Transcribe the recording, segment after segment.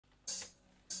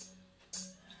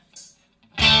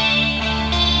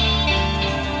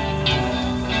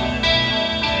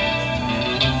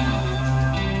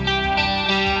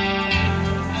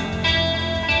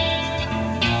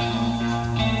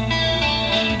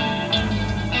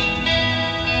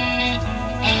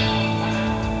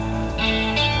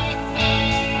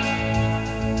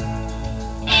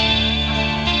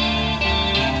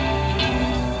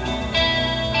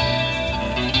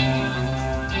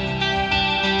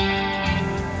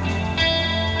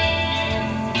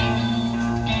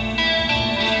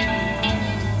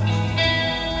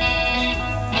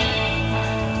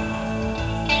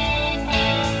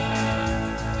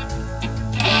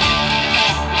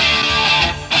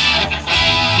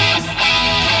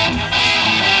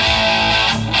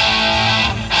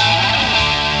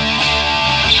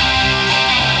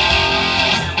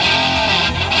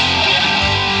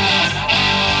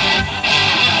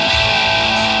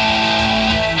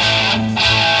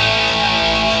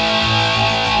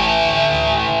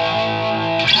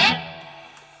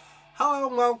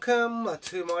welcome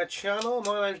to my channel.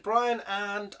 My name's Brian,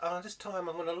 and this time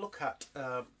I'm going to look at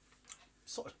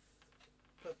sort of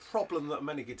a problem that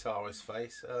many guitarists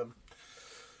face, and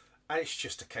it's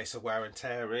just a case of wear and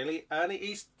tear really, and it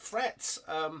is frets.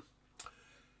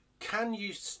 Can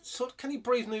you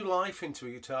breathe new life into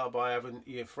a guitar by having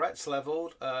your frets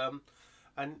leveled?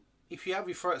 And if you have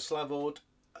your frets leveled,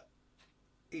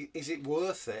 is it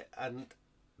worth it? And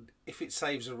if it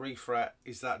saves a refret,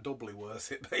 is that doubly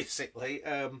worth it, basically?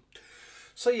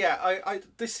 So yeah,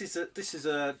 this is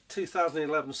a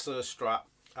 2011 Suhr Strat.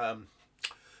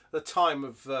 The time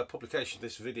of publication of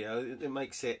this video, it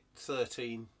makes it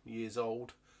 13 years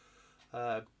old.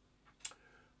 I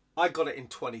got it in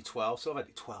 2012, so I've had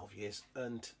it 12 years,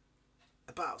 and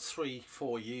about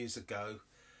 3-4 years ago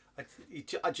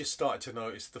I just started to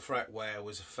notice the fret wear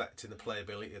was affecting the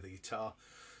playability of the guitar.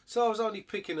 So I was only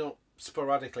picking up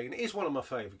sporadically, and it is one of my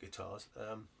favourite guitars.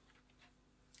 Well,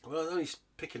 I was only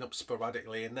picking up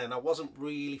sporadically, and then I wasn't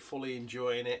really fully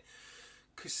enjoying it,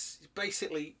 because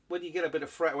basically when you get a bit of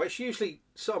fret wear, it's usually,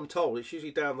 so I'm told, it's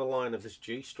usually down the line of this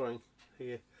G string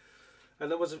here,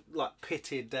 and there was like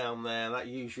pitted down there, that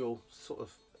usual sort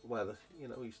of where the, you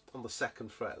know, on the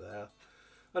second fret there,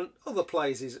 and other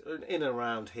places in and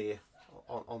around here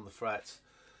on the frets,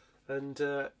 and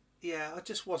yeah, I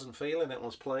just wasn't feeling it when I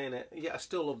was playing it. Yeah, I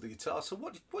still love the guitar. So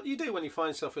what do you do when you find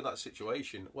yourself in that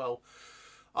situation? Well,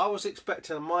 I was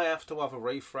expecting I might have to have a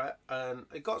refret, and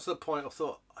it got to the point I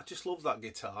thought, I just love that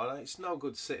guitar. It's no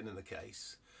good sitting in the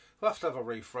case. If I have to have a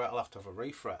refret, I'll have to have a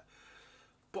refret.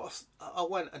 But I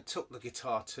went and took the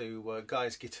guitar to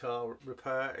Guy's Guitar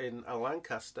Repair in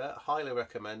Lancaster, highly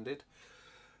recommended.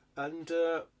 And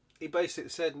he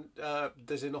basically said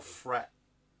there's enough fret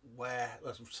wear,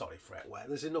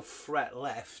 there's enough fret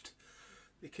left,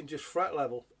 you can just fret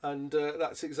level, and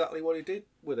that's exactly what he did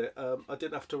with it. I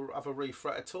didn't have to have a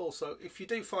refret at all. So if you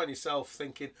do find yourself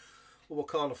thinking, well,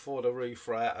 I can't afford a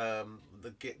refret, the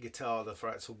guitar, the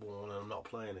frets are worn and I'm not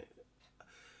playing it,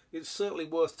 it's certainly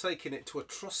worth taking it to a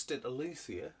trusted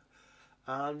luthier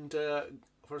and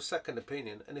for a second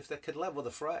opinion. And if they could level the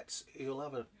frets, you'll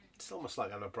have it's almost like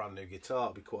having a brand new guitar,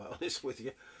 to be quite honest with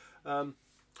you.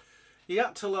 He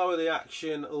had to lower the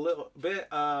action a little bit,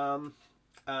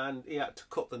 and he had to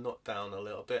cut the nut down a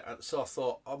little bit, and so I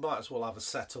thought I might as well have a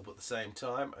setup at the same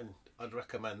time, and I'd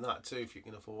recommend that too if you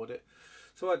can afford it.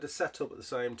 So I had the setup at the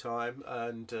same time,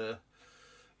 and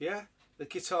yeah, the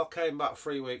guitar came back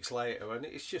 3 weeks later, and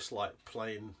it's just like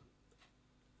playing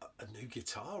a new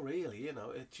guitar, really. You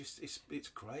know, it's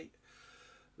great.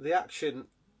 The action,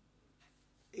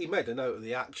 he made a note of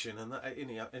the action, and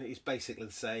it's basically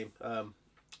the same.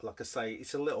 Like I say,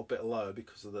 it's a little bit lower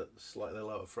because of the slightly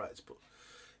lower frets, but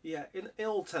yeah, in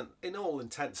all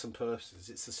intents and purposes,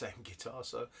 it's the same guitar.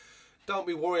 So don't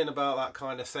be worrying about that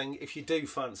kind of thing if you do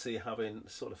fancy having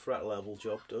sort of fret level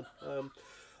job done.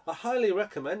 I highly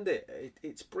recommend it.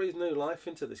 It's breathed new life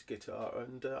into this guitar,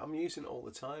 and I'm using it all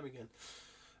the time again.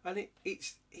 And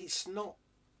it's not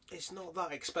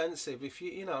that expensive if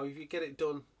you get it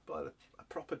done by a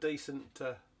proper decent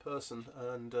person,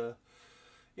 and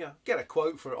yeah, get a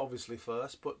quote for it obviously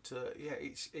first, but yeah,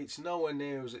 it's nowhere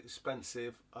near as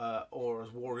expensive or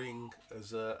as worrying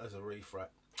as a refret.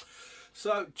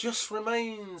 So just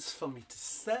remains for me to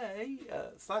say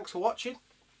thanks for watching,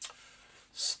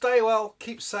 stay well,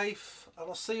 keep safe, and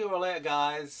I'll see you all later,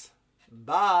 guys.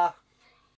 Bye.